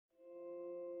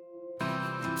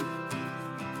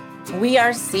We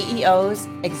are CEOs,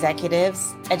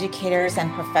 executives, educators, and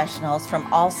professionals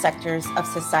from all sectors of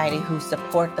society who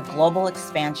support the global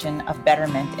expansion of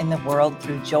betterment in the world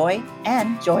through joy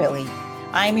and JOYELY.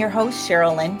 I'm your host,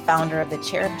 Sheryl, Lynn, founder of the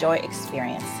Chair of Joy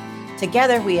Experience.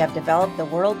 Together, we have developed the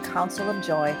World Council of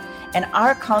Joy, and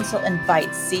our council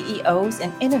invites CEOs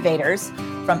and innovators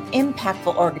from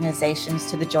impactful organizations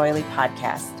to the JOYELY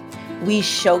podcast. We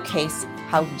showcase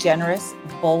how generous,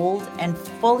 bold, and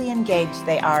fully engaged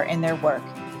they are in their work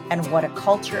and what a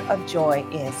culture of joy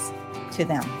is to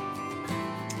them.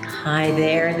 Hi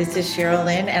there, this is Sheryl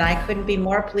Lynn, and I couldn't be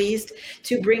more pleased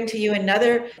to bring to you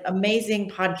another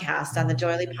amazing podcast on the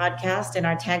JOYELY podcast, and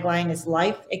our tagline is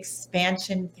Life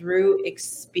Expansion Through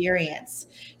Experience.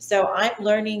 So I'm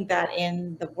learning that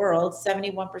in the world,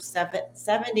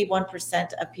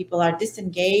 71% of people are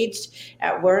disengaged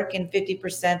at work and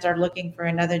 50% are looking for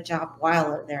another job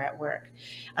while they're at work.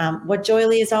 What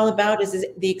JOYELY is all about is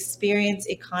the experience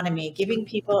economy, giving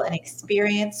people an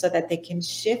experience so that they can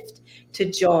shift to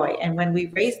joy. And when we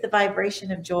raise the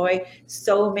vibration of joy,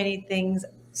 so many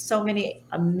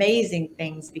amazing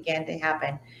things began to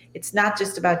happen. It's not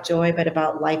just about joy, but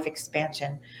about life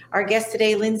expansion. Our guest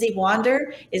today, Lindsey,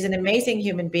 is an amazing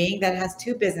human being that has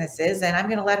two businesses, and I'm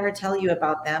going to let her tell you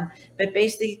about them. But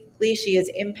basically, she is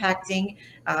impacting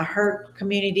her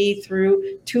community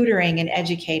through tutoring and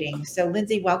educating. So,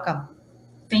 Lindsey, welcome.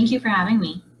 Thank you for having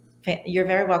me. You're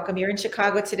very welcome. You're in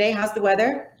Chicago today. How's the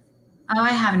weather? Oh,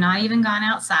 I have not even gone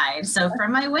outside. So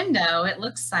from my window, it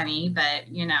looks sunny, but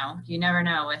you never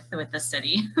know with the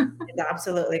city. It's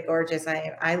absolutely gorgeous.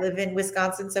 I live in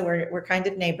Wisconsin, so we're kind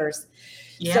of neighbors.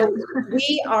 Yeah. So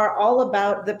we are all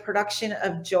about the production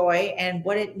of joy and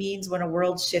what it means when a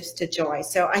world shifts to joy.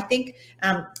 So I think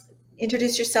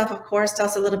introduce yourself, of course. Tell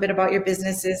us a little bit about your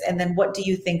businesses, and then what do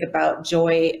you think about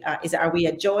joy? Are we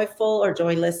a joyful or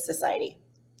joyless society?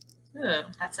 Ooh,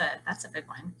 that's a big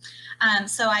one.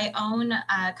 So I own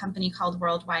a company called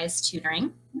Worldwise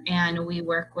Tutoring, and we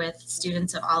work with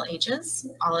students of all ages,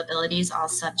 all abilities, all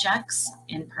subjects,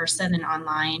 in person and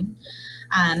online.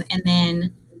 And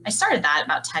then I started that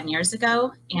about 10 years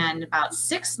ago, and about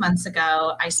 6 months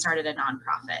ago, I started a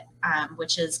nonprofit,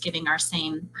 which is giving our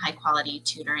same high quality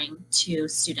tutoring to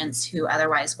students who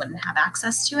otherwise wouldn't have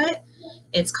access to it.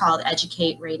 It's called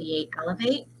Educate, Radiate,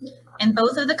 Elevate. And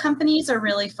both of the companies are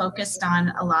really focused on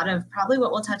a lot of probably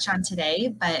what we'll touch on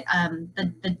today, but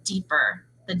the deeper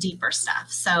stuff.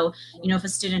 So, if a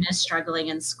student is struggling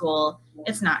in school,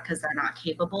 it's not because they're not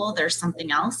capable. There's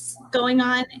something else going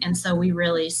on. And so we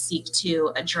really seek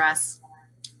to address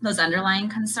those underlying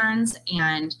concerns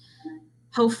and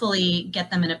hopefully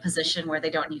get them in a position where they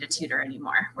don't need a tutor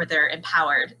anymore, where they're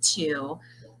empowered to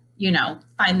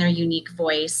find their unique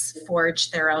voice, forge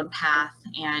their own path,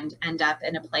 and end up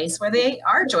in a place where they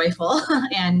are joyful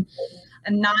and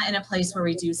not in a place where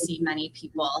we do see many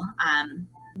people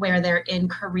where they're in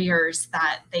careers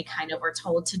that they kind of were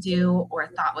told to do or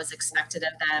thought was expected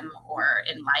of them, or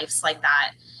in lives like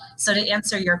that. So to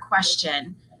answer your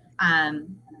question,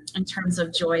 in terms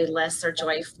of joyless or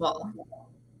joyful,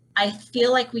 I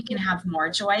feel like we can have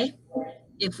more joy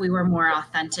if we were more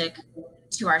authentic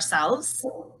to ourselves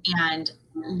and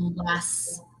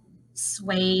less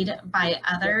swayed by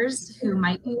others who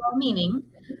might be well-meaning,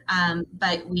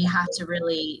 but we have to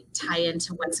really tie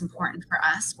into what's important for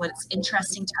us, what's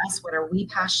interesting to us, what are we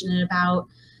passionate about,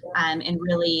 and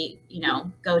really,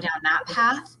 go down that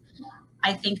path.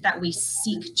 I think that we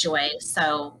seek joy,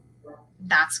 so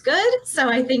that's good. So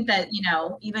I think that,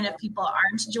 even if people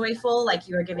aren't joyful, like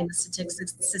you were giving the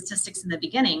statistics in the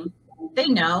beginning, they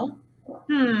know,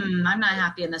 I'm not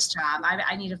happy in this job.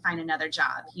 I need to find another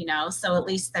job, so at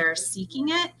least they're seeking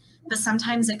it. But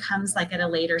sometimes it comes like at a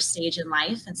later stage in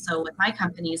life. And so with my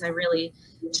companies, I really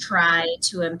try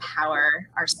to empower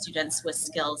our students with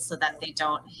skills so that they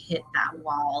don't hit that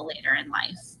wall later in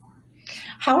life.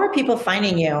 How are people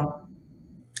finding you?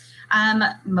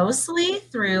 Mostly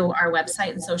through our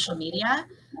website and social media.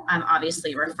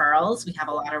 Obviously referrals. We have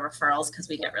a lot of referrals because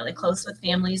we get really close with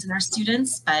families and our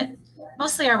students, but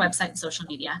mostly our website and social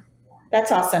media.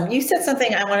 That's awesome. You said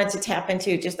something I wanted to tap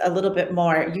into just a little bit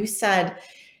more. You said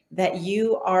that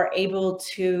you are able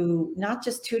to not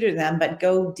just tutor them, but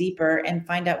go deeper and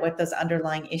find out what those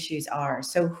underlying issues are.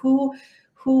 So who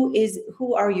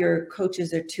are your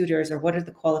coaches or tutors, or what are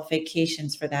the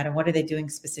qualifications for that, and what are they doing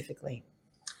specifically?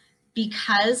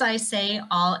 Because I say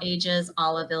all ages,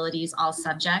 all abilities, all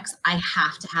subjects, I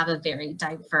have to have a very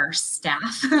diverse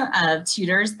staff of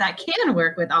tutors that can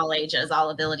work with all ages, all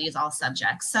abilities, all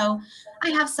subjects. So I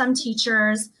have some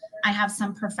teachers I have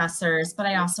some professors, but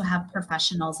I also have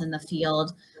professionals in the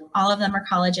field. All of them are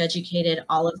college educated.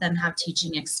 All of them have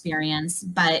teaching experience.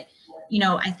 But,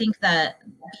 I think that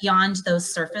beyond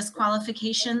those surface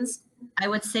qualifications, I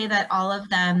would say that all of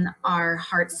them are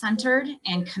heart centered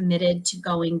and committed to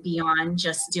going beyond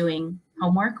just doing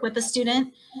homework with the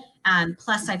student.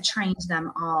 Plus, I've trained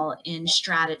them all in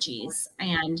strategies.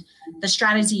 And the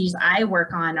strategies I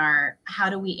work on are how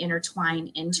do we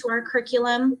intertwine into our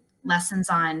curriculum lessons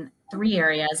on three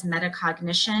areas: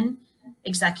 metacognition,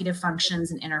 executive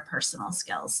functions, and interpersonal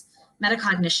skills.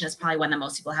 Metacognition is probably one that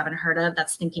most people haven't heard of.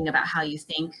 That's thinking about how you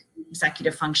think.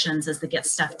 Executive functions is the get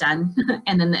stuff done.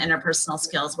 And then the interpersonal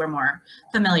skills we're more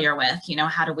familiar with.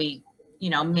 How do we,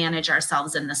 manage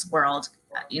ourselves in this world,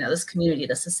 this community,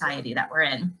 the society that we're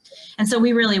in. And so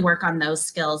we really work on those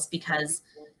skills because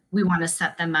we want to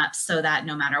set them up so that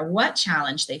no matter what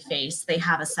challenge they face, they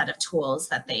have a set of tools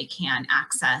that they can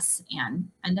access and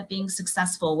end up being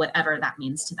successful, whatever that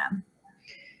means to them.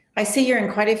 I see you're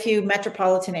in quite a few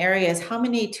metropolitan areas. How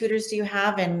many tutors do you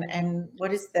have, and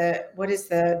what is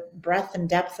the breadth and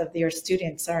depth of your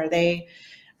students? Are they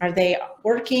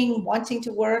working, wanting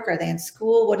to work? Are they in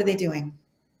school? What are they doing?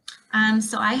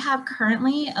 So I have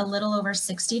currently a little over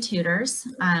 60 tutors,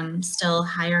 still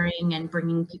hiring and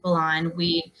bringing people on.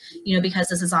 We, because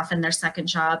this is often their second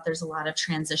job, there's a lot of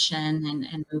transition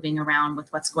and moving around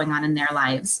with what's going on in their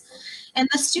lives. And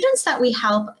the students that we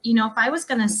help, if I was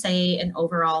going to say an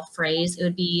overall phrase, it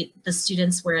would be the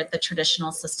students where the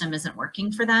traditional system isn't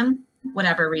working for them,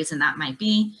 whatever reason that might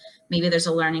be. Maybe there's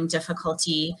a learning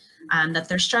difficulty that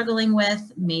they're struggling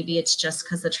with. Maybe it's just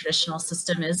because the traditional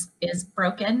system is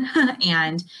broken,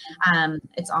 and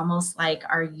it's almost like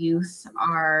our youth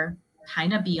are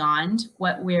kind of beyond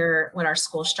what our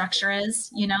school structure is.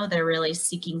 They're really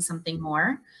seeking something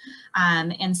more,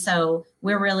 and so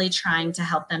we're really trying to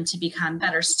help them to become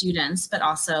better students, but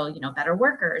also better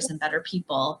workers and better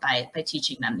people by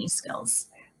teaching them these skills.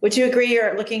 Would you agree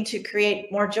you're looking to create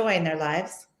more joy in their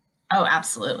lives? Oh,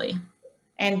 absolutely.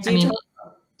 And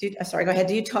sorry, go ahead.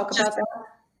 Do you talk about that?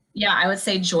 Yeah, I would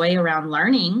say joy around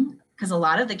learning, because a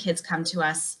lot of the kids come to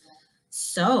us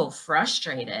so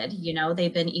frustrated.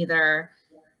 They've been either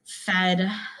fed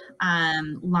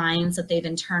lines that they've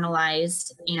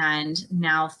internalized and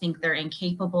now think they're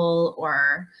incapable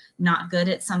or not good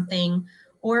at something,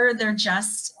 or they're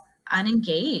just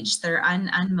unengaged, they're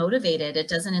unmotivated. It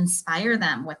doesn't inspire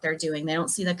them what they're doing. They don't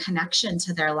see the connection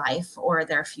to their life or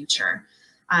their future.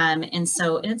 And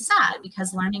so it's sad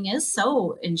because learning is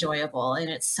so enjoyable and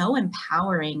it's so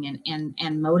empowering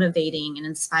and motivating and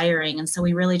inspiring. And so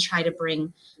we really try to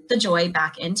bring the joy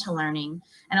back into learning.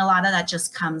 And a lot of that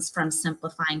just comes from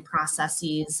simplifying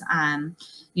processes,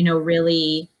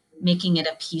 really making it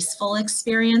a peaceful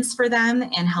experience for them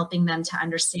and helping them to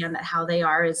understand that how they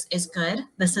are is good.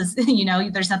 This is,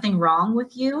 there's nothing wrong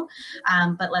with you,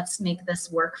 but let's make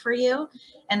this work for you.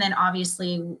 And then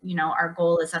obviously, our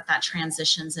goal is that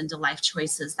transitions into life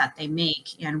choices that they make.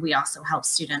 And we also help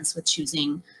students with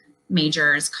choosing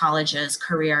majors, colleges,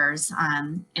 careers,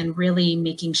 and really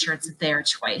making sure it's their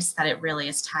choice, that it really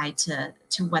is tied to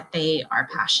what they are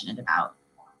passionate about.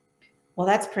 Well,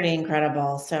 that's pretty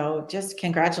incredible. So just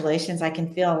congratulations. I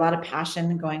can feel a lot of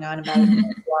passion going on about who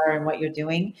you are and what you're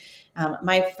doing.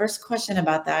 My first question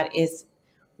about that is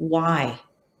why?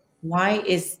 Why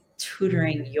is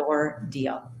tutoring your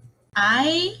deal?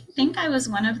 I think I was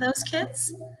one of those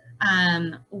kids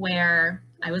where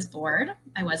I was bored.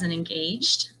 I wasn't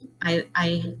engaged.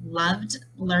 I loved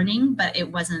learning, but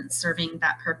it wasn't serving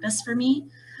that purpose for me.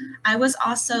 I was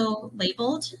also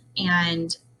labeled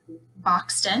and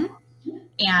boxed in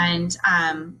and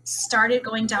started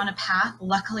going down a path.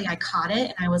 Luckily, I caught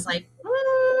it and I was like,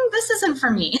 this isn't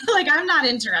for me. Like, I'm not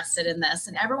interested in this.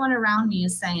 And everyone around me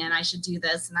is saying I should do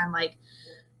this. And I'm like,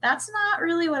 that's not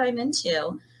really what I'm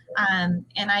into. And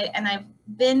I've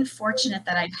been fortunate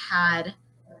that I've had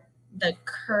the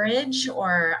courage,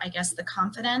 or I guess the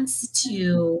confidence,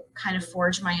 to kind of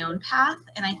forge my own path.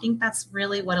 And I think that's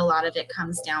really what a lot of it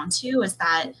comes down to, is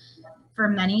that for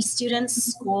many students,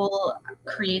 school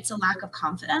creates a lack of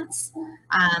confidence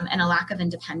and a lack of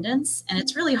independence. And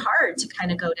it's really hard to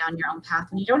kind of go down your own path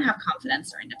when you don't have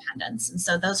confidence or independence. And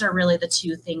so those are really the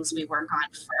two things we work on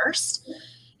first.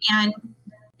 And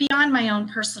beyond my own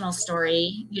personal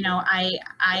story,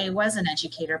 I was an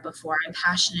educator before. I'm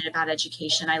passionate about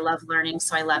education. I love learning,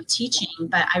 so I love teaching.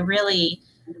 But I really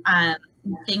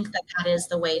think that is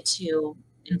the way to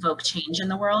invoke change in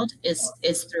the world is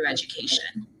through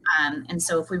education. And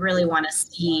so if we really want to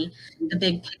see the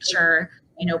big picture,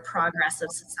 progress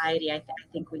of society, I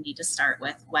think we need to start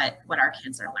with what our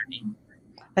kids are learning.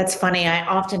 That's funny. I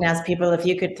often ask people if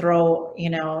you could throw,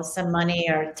 some money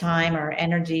or time or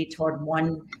energy toward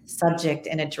one subject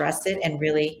and address it and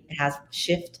really have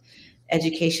shift,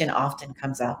 education often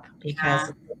comes up because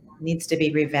Yeah. it needs to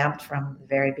be revamped from the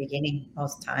very beginning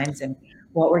most times and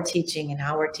what we're teaching and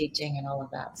how we're teaching and all of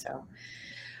that.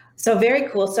 So very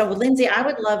cool. So Lindsey, I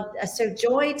would love, so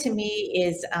joy to me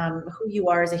is who you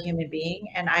are as a human being.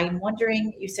 And I'm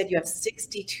wondering, you said you have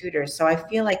 60 tutors. So I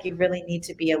feel like you really need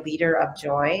to be a leader of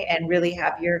joy and really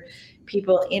have your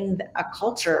people in a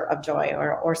culture of joy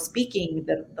or speaking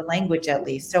the language at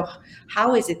least. So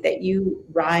how is it that you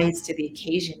rise to the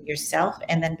occasion yourself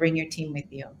and then bring your team with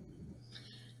you?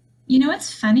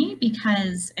 It's funny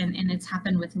because, and it's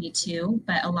happened with me too,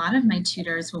 but a lot of my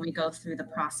tutors, when we go through the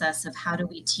process of how do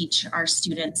we teach our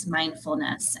students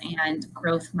mindfulness and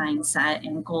growth mindset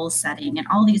and goal setting and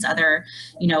all these other,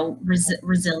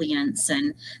 resilience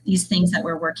and these things that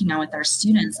we're working on with our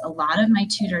students, a lot of my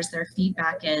tutors, their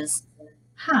feedback is,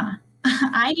 huh,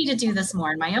 I need to do this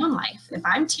more in my own life. If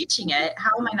I'm teaching it,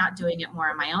 how am I not doing it more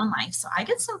in my own life? So I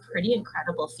get some pretty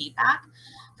incredible feedback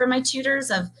from my tutors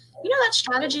of, that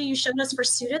strategy you showed us for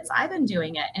students, I've been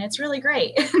doing it and it's really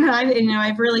great. And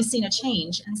I've really seen a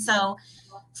change. And so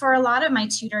for a lot of my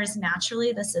tutors,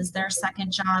 naturally, this is their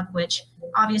second job, which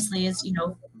obviously is,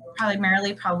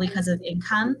 primarily probably because of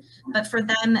income. But for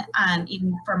them,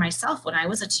 even for myself, when I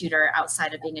was a tutor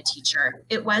outside of being a teacher,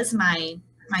 it was my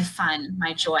fun,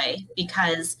 my joy,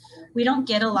 because we don't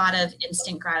get a lot of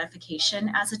instant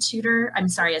gratification as a tutor. I'm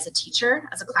sorry, as a teacher,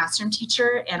 as a classroom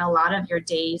teacher. And a lot of your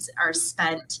days are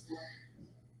spent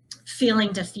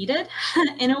feeling defeated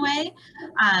in a way.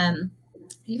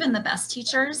 Even the best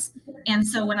teachers. And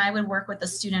so when I would work with a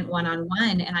student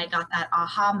one-on-one and I got that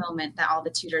aha moment that all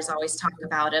the tutors always talk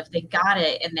about of they got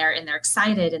it and they're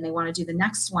excited and they want to do the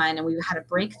next one and we had a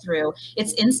breakthrough,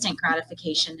 it's instant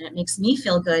gratification and it makes me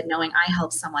feel good knowing I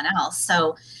helped someone else.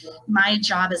 So my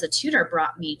job as a tutor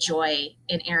brought me joy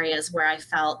in areas where I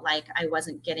felt like I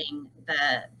wasn't getting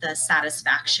the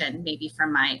satisfaction maybe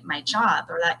from my job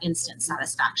or that instant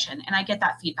satisfaction. And I get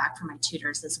that feedback from my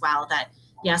tutors as well, that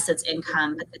yes, it's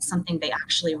income, but it's something they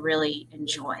actually really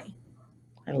enjoy.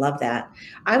 I love that.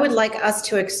 I would like us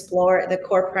to explore the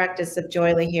core practice of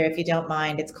JOYELY here, if you don't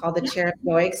mind. It's called the Yeah, Chair of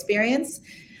Joy Experience.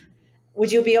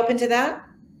 Would you be open to that?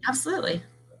 absolutely.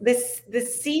 The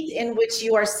seat in which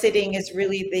you are sitting is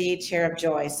really the chair of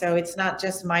joy. So it's not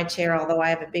just my chair, although I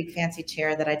have a big fancy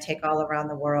chair that I take all around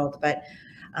the world. But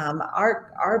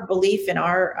our belief and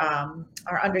our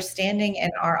understanding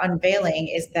and our unveiling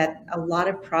is that a lot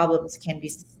of problems can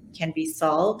be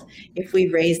solved if we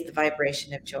raise the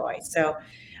vibration of joy. So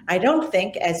I don't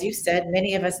think, as you said,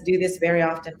 many of us do this very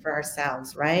often for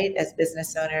ourselves, right? As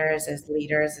business owners, as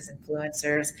leaders, as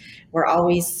influencers, we're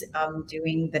always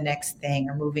doing the next thing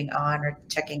or moving on or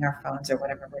checking our phones or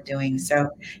whatever we're doing. So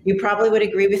you probably would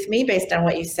agree with me based on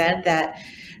what you said that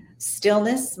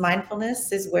stillness,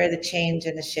 mindfulness is where the change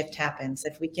and the shift happens.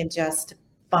 If we can just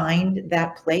find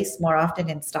that place more often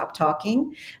and stop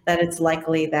talking, that it's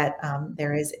likely that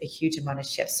there is a huge amount of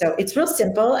shift. So it's real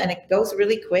simple and it goes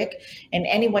really quick and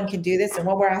anyone can do this. And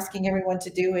what we're asking everyone to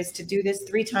do is to do this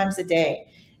 3 times a day.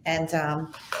 And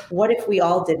what if we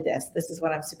all did this? This is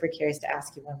what I'm super curious to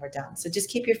ask you when we're done. So just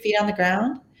keep your feet on the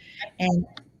ground. And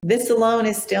this alone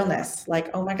is stillness. Like,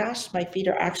 oh my gosh, my feet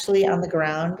are actually on the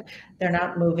ground. They're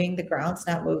not moving. The ground's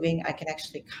not moving. I can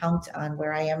actually count on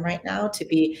where I am right now to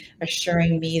be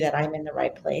assuring me that I'm in the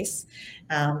right place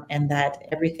and that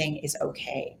everything is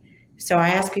okay. So I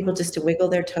ask people just to wiggle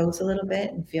their toes a little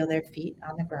bit and feel their feet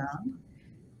on the ground.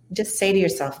 Just say to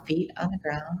yourself, feet on the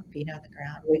ground, feet on the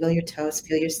ground. Wiggle your toes,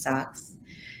 feel your socks.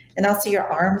 And also your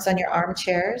arms on your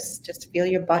armchairs. Just feel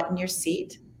your butt in your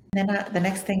seat. And then the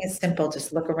next thing is simple.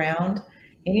 Just look around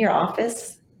in your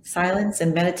office. Silence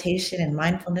and meditation and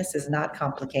mindfulness is not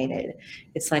complicated.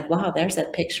 It's like, wow, there's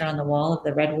that picture on the wall of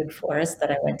the redwood forest that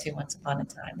I went to once upon a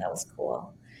time. That was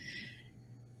cool.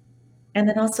 And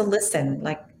then also listen,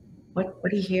 like, what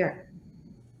do you hear?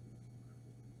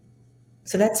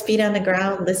 So that's feet on the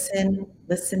ground. Listen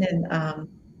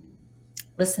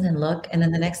and look. And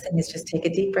then the next thing is just take a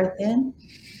deep breath in.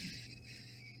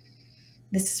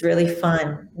 This is really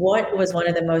fun. What was one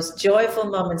of the most joyful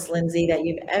moments, Lindsey, that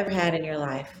you've ever had in your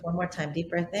life? One more time, deep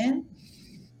breath in.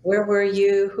 Where were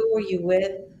you? Who were you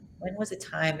with? When was a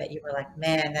time that you were like,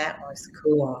 man, that was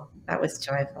cool. That was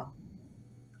joyful.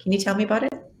 Can you tell me about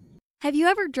it? Have you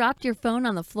ever dropped your phone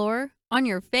on the floor, on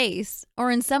your face,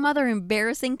 or in some other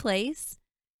embarrassing place?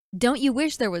 Don't you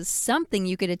wish there was something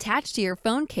you could attach to your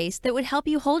phone case that would help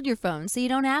you hold your phone so you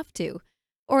don't have to,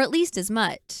 or at least as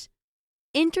much?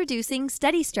 Introducing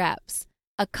Steady Straps,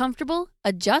 A comfortable,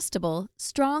 adjustable,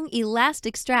 strong,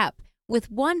 elastic strap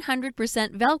with 100%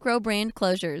 Velcro brand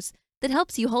closures that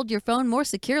helps you hold your phone more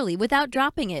securely without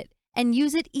dropping it and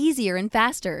use it easier and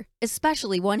faster,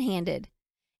 especially one-handed.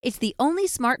 It's the only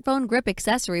smartphone grip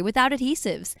accessory without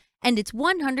adhesives, and it's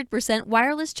 100%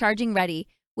 wireless charging ready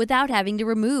without having to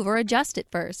remove or adjust it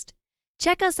first.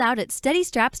 Check us out at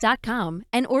steadystraps.com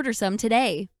and order some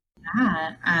today.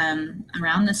 Yeah,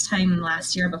 around this time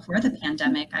last year before the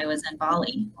pandemic, I was in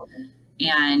Bali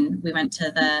and we went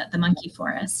to the monkey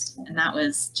forest, and that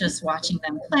was just watching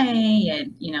them play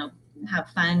and, have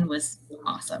fun was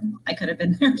awesome. I could have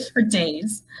been there for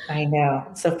days. I know.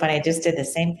 So funny. I just did the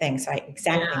same thing. So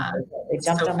Yeah, they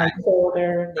jumped so on my fun.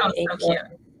 shoulder. They Oh, ate so cute.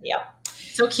 Yeah.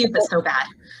 So cute, but so bad.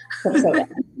 So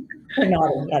bad. They're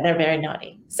naughty. Yeah, they're very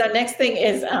naughty. So next thing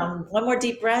is one more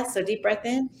deep breath. So deep breath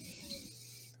in.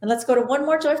 And let's go to one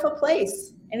more joyful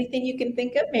place. Anything you can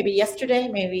think of, maybe yesterday,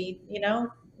 maybe,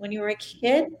 when you were a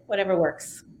kid, whatever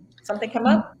works. Something come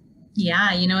up? Yeah,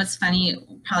 it's funny.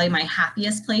 Probably my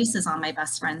happiest place is on my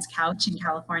best friend's couch in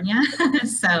California.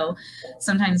 So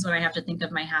sometimes when I have to think of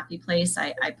my happy place,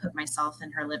 I put myself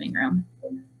in her living room.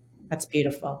 That's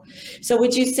beautiful. So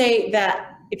would you say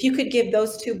that if you could give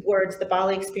those two words, the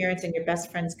Bali experience and your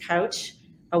best friend's couch,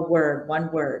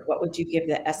 one word, what would you give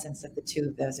the essence of the two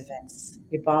of those events?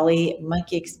 Your Bali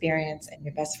monkey experience and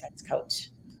your best friend's couch.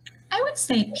 I would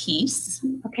say peace.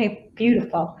 Okay,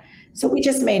 beautiful. So we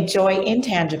just made joy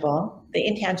intangible, the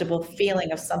intangible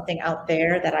feeling of something out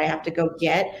there that I have to go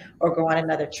get or go on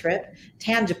another trip.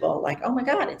 Tangible, like, oh my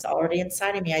God, it's already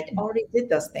inside of me. I already did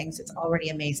those things. It's already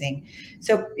amazing.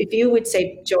 So if you would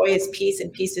say joy is peace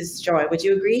and peace is joy, would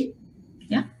you agree?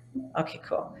 Yeah. Okay,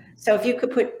 cool. So if you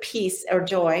could put peace or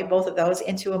joy, both of those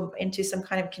into some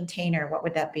kind of container, what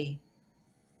would that be?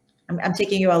 I'm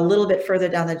taking you a little bit further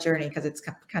down the journey because it's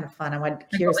kind of fun. What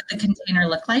would the container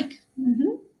look like?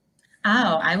 Mm-hmm.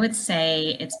 Oh, I would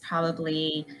say it's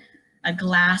probably a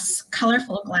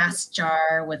colorful glass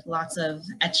jar with lots of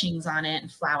etchings on it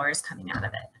and flowers coming out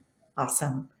of it.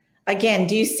 Awesome. Again,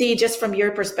 do you see, just from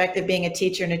your perspective, being a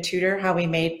teacher and a tutor, how we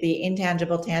made the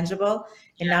intangible tangible?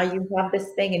 And now you have this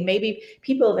thing, and maybe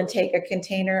people even take a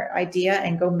container idea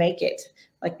and go make it,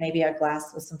 like maybe a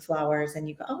glass with some flowers, and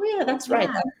you go, oh yeah, that's right.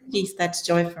 That's peace, that's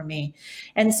joy for me.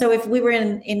 And so if we were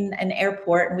in an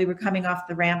airport and we were coming off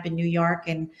the ramp in New York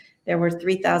and there were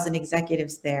 3,000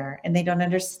 executives there, and they don't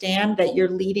understand that you're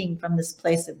leading from this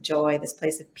place of joy, this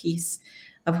place of peace,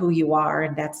 of who you are,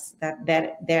 and therein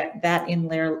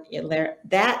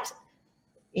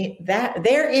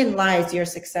lies your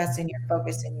success and your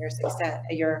focus and your success,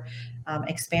 your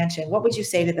expansion. What would you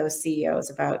say to those CEOs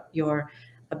about your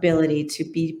ability to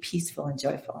be peaceful and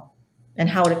joyful, and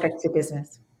how it affects your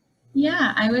business?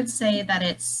 Yeah, I would say that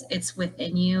it's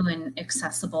within you and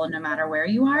accessible no matter where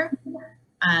you are.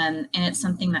 And it's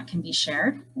something that can be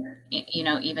shared,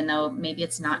 even though maybe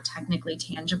it's not technically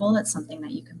tangible, it's something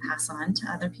that you can pass on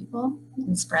to other people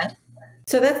and spread.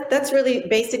 So that's really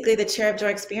basically the Chair of Joy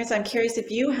experience. I'm curious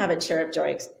if you have a Chair of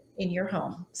Joy in your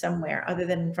home somewhere other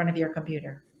than in front of your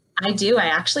computer. I do. I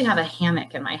actually have a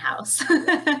hammock in my house,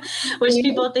 which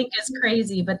people think is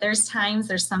crazy, but there's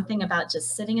something about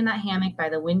just sitting in that hammock by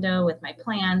the window with my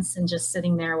plants and just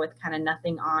sitting there with kind of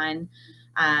nothing on.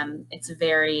 It's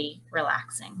very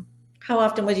relaxing. How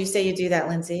often would you say you do that,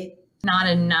 Lindsey? Not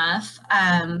enough.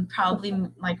 Probably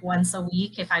like once a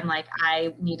week. If I'm like,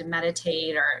 I need to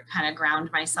meditate or kind of ground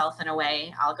myself in a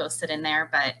way, I'll go sit in there.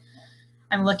 But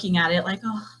I'm looking at it like,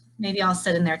 oh, maybe I'll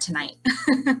sit in there tonight.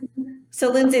 So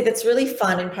Lindsey, that's really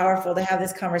fun and powerful to have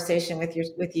this conversation with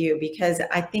you, because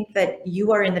I think that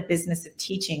you are in the business of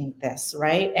teaching this,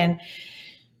 right? And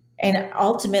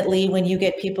ultimately, when you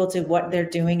get people to what they're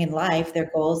doing in life, their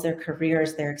goals, their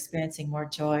careers, they're experiencing more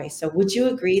joy. So would you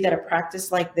agree that a practice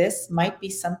like this might be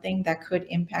something that could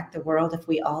impact the world if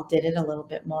we all did it a little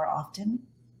bit more often?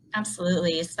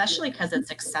 Absolutely, especially because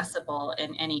it's accessible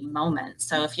in any moment.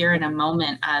 So if you're in a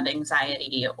moment of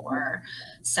anxiety or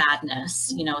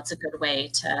sadness, it's a good way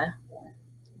to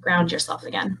ground yourself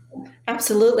again.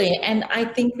 Absolutely. And I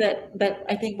think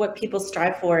what people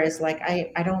strive for is like,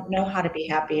 I don't know how to be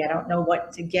happy. I don't know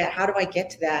what to get. How do I get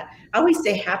to that? I always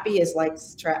say happy is like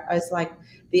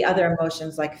the other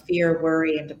emotions like fear,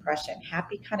 worry, and depression.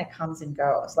 Happy kind of comes and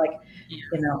goes. Like,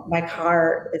 my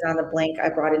car is on the blink. I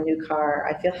brought a new car.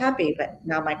 I feel happy, but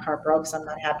now my car broke, so I'm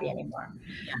not happy anymore.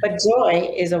 Yeah. But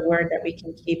joy is a word that we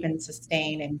can keep and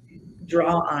sustain and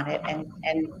draw on it, and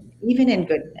even in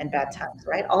good and bad times,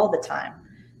 right? All the time.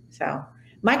 So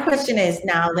my question is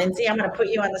now, Lindsey, I'm going to put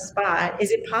you on the spot.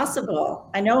 Is it possible?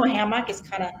 I know a hammock is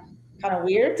kind of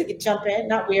weird to jump in.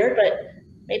 Not weird, but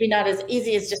maybe not as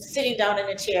easy as just sitting down in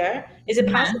a chair. Is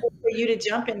it possible for you to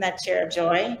jump in that chair of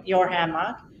joy, your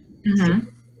hammock,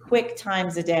 quick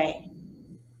times a day?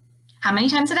 How many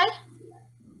times a day?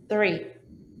 3,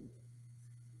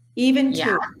 even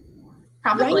 2.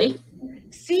 Probably.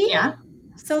 Right? See? Yeah.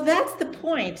 So that's the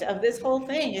point of this whole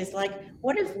thing, is like,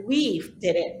 what if we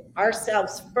did it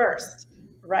ourselves first,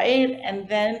 right? And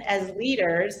then as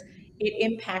leaders, it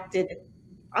impacted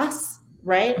us,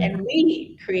 right? And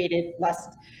we created less,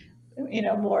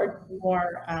 more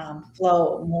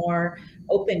flow, more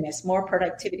openness, more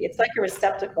productivity. It's like a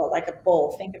receptacle, like a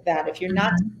bowl. Think of that. If you're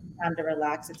not time to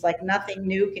relax, it's like nothing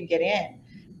new can get in.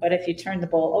 But if you turn the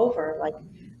bowl over, like,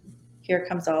 here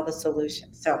comes all the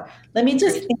solutions. So let me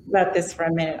just think about this for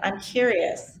a minute. I'm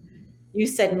curious. You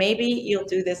said maybe you'll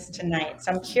do this tonight.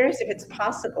 So I'm curious if it's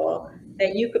possible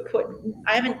that you could put,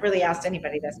 I haven't really asked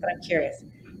anybody this, but I'm curious.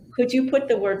 Could you put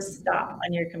the word stop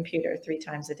on your computer 3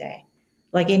 times a day?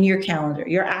 Like in your calendar,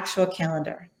 your actual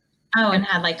calendar. Oh, and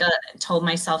had told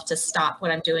myself to stop what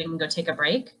I'm doing and go take a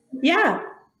break? Yeah.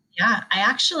 Yeah, I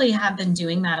actually have been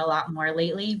doing that a lot more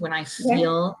lately when I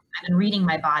feel, I've been reading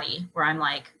my body where I'm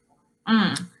like,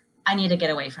 I need to get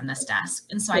away from this desk.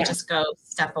 And so I just go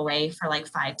step away for like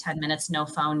 5-10 minutes, no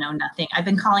phone, no nothing. I've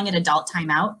been calling it adult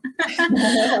timeout. So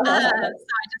I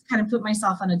just kind of put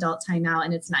myself on adult timeout,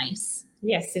 and it's nice.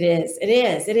 Yes, it is. It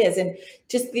is. It is. And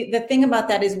just the thing about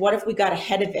that is, what if we got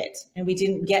ahead of it and we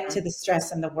didn't get to the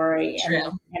stress and the worry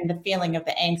and the feeling of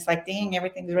the angst, like, dang,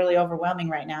 everything's really overwhelming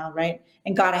right now, right?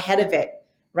 And got ahead of it,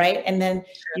 right? And then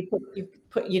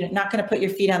you're not going to put your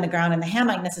feet on the ground in the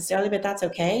hammock necessarily, but that's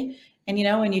okay. And,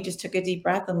 when you just took a deep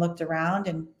breath and looked around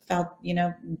and felt,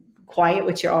 quiet,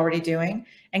 which you're already doing,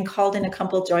 and called in a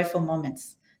couple joyful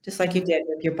moments, just like you did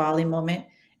with your Bali moment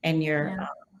and your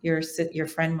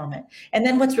friend moment. And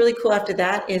then what's really cool after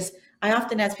that is, I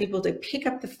often ask people to pick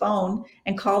up the phone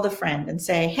and call the friend and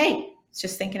say, hey, it's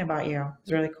just thinking about you.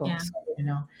 It's really cool. So,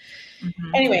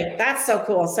 Anyway, that's so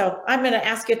cool. So I'm going to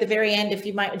ask you at the very end if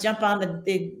you might jump on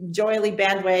the JOYELY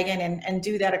bandwagon and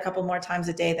do that a couple more times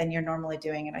a day than you're normally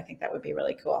doing. And I think that would be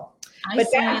really cool. I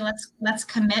say let's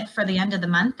commit for the end of the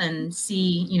month and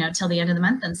see, till the end of the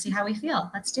month and see how we feel.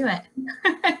 Let's do it.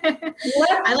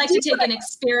 I like to take an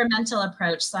experimental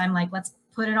approach. So I'm like, let's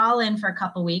put it all in for a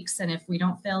couple weeks. And if we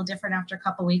don't feel different after a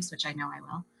couple weeks, which I know I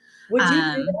will. Would you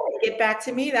do that? Get back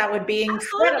to me? That would be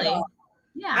incredible. Absolutely.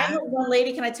 Yeah. I heard one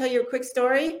lady, can I tell you a quick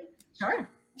story? Sure.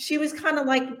 She was kind of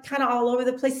all over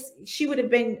the place. She would have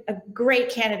been a great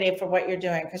candidate for what you're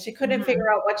doing, because she couldn't figure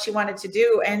out what she wanted to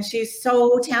do. And she's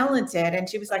so talented. And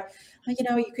she was like,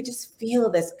 you could just feel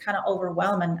this kind of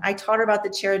overwhelm. And I taught her about the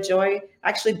chair of joy,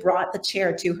 actually brought the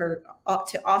chair to her up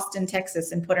to Austin,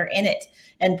 Texas, and put her in it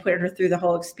and put her through the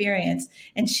whole experience.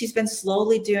 And she's been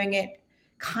slowly doing it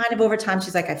kind of over time.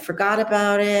 She's like, I forgot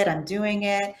about it. I'm doing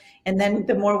it. And then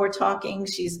the more we're talking,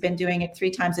 she's been doing it 3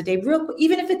 times a day,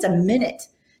 even if it's a minute,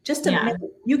 just a minute.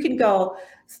 You can go,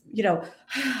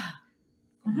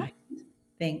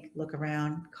 think, look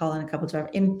around, call in a couple times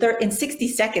in 60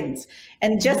 seconds.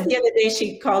 And just the other day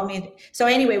she called me. So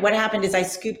anyway, what happened is I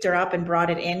scooped her up and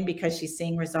brought it in because she's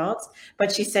seeing results.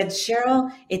 But she said,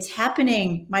 Sheryl, it's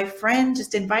happening. My friend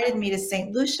just invited me to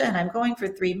St. Lucia, and I'm going for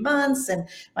 3 months, and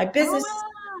my business is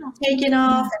taking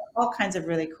off, and all kinds of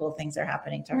really cool things are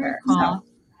happening to her. So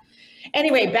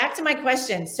anyway, back to my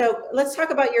question. So let's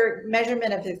talk about your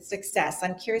measurement of success.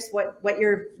 I'm curious what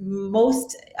your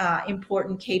most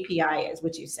important KPI is,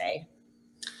 would you say?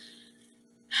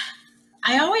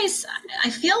 I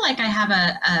feel like I have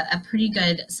a pretty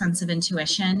good sense of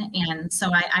intuition. And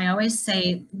so I always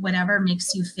say, whatever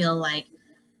makes you feel like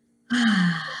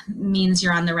means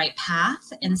you're on the right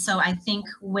path. And so I think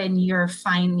when you're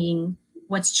finding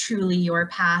what's truly your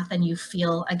path and you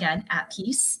feel, again, at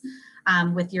peace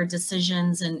with your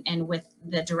decisions and with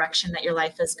the direction that your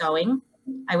life is going,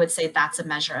 I would say that's a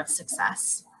measure of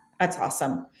success. That's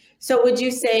awesome. So would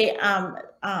you say, to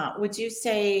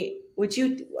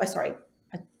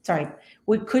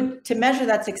measure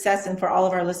that success and for all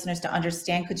of our listeners to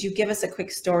understand, could you give us a quick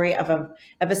story of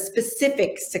a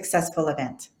specific successful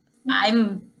event?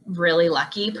 I'm really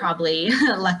lucky, probably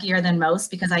luckier than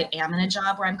most, because I am in a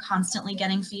job where I'm constantly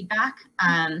getting feedback.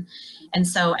 And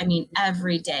so,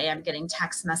 every day I'm getting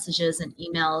text messages and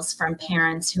emails from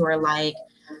parents who are like,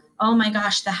 oh my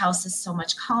gosh, the house is so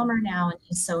much calmer now and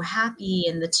he's so happy.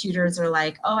 And the tutors are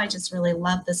like, oh, I just really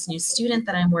love this new student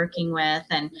that I'm working with.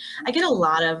 And I get a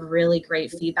lot of really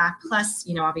great feedback. Plus,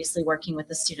 obviously working with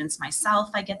the students myself,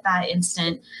 I get that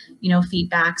instant,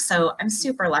 feedback. So I'm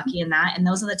super lucky in that. And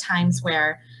those are the times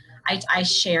where I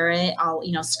share it. I'll,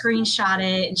 screenshot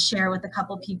it and share with a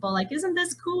couple people, like, isn't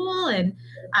this cool? And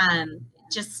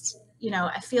just,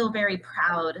 I feel very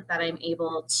proud that I'm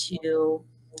able to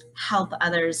help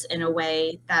others in a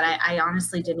way that I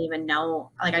honestly didn't even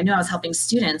know. Like, I knew I was helping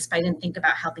students, but I didn't think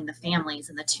about helping the families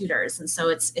and the tutors. And so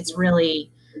it's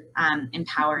really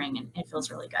empowering, and it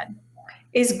feels really good.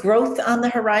 Is growth on the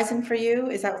horizon for you?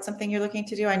 Is that something you're looking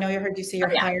to do? I know you heard you say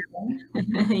you're hiring.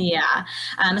 Yeah,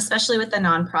 especially with the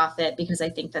nonprofit, because I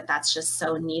think that that's just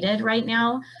so needed right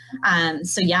now.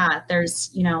 So yeah,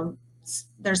 there's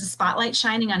a spotlight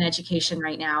shining on education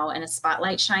right now, and a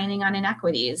spotlight shining on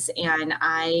inequities. And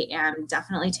I am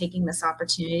definitely taking this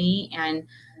opportunity and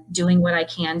doing what I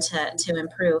can to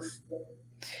improve.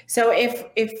 So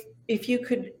if you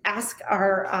could ask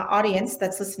our audience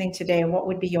that's listening today, what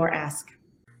would be your ask?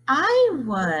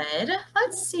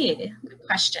 Let's see, good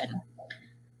question.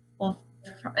 Well,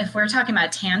 if we're talking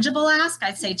about tangible ask,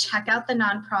 I'd say check out the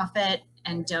nonprofit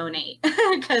and donate,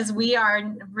 because we are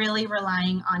really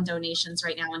relying on donations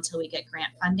right now until we get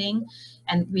grant funding,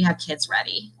 and we have kids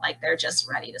ready, like they're just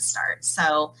ready to start.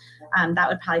 So that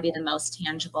would probably be the most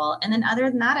tangible. And then other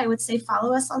than that, I would say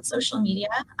follow us on social media.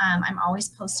 I'm always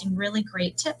posting really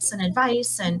great tips and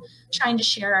advice and trying to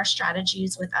share our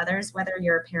strategies with others, whether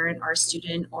you're a parent or a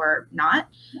student or not.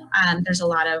 There's a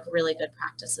lot of really good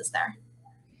practices there.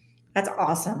 That's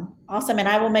awesome. Awesome. And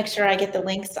I will make sure I get the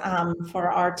links for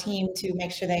our team to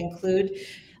make sure they include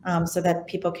so that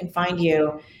people can find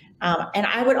you. And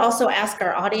I would also ask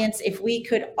our audience if we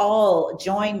could all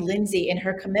join Lindsey in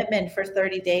her commitment for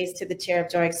 30 days to the Chair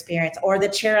of Joy experience, or the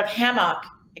Chair of Hammock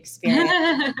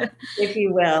experience, if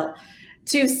you will,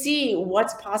 to see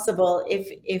what's possible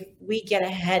if we get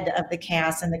ahead of the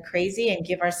chaos and the crazy and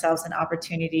give ourselves an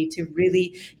opportunity to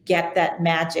really get that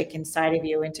magic inside of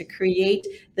you and to create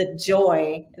the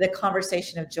joy, the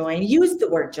conversation of joy, and use the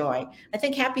word joy. I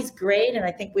think happy's great, and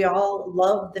I think we all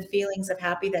love the feelings of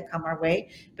happy that come our way,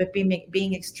 but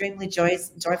being extremely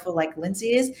joyful like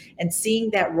Lindsey is, and seeing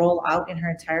that roll out in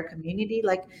her entire community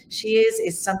like she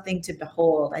is something to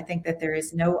behold. I think that there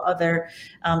is no other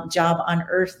job on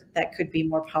earth that could be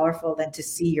more powerful than to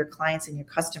see your clients and your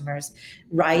customers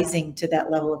rising to that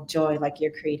level of joy like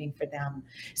you're creating for them.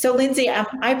 So Lindsey,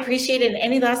 I appreciate it.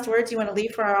 Any last words you want to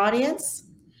leave for our audience?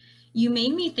 You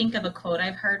made me think of a quote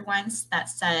I've heard once that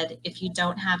said, if you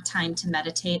don't have time to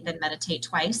meditate, then meditate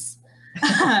twice.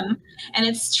 And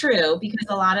it's true, because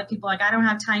a lot of people are like, I don't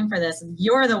have time for this.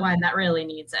 You're the one that really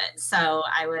needs it. So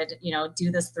I would,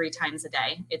 do this 3 times a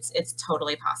day. It's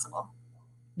totally possible.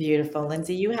 Beautiful.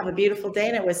 Lindsey, you have a beautiful day,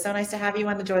 and it was so nice to have you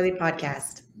on the JOYELY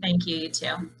podcast. Thank you, you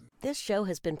too. This show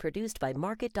has been produced by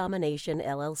Market Domination,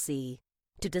 LLC.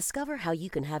 To discover how you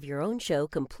can have your own show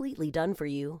completely done for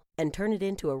you and turn it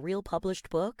into a real published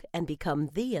book and become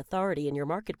the authority in your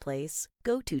marketplace,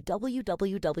 go to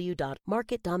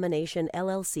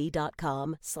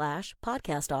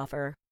www.marketdominationllc.com/podcast offer.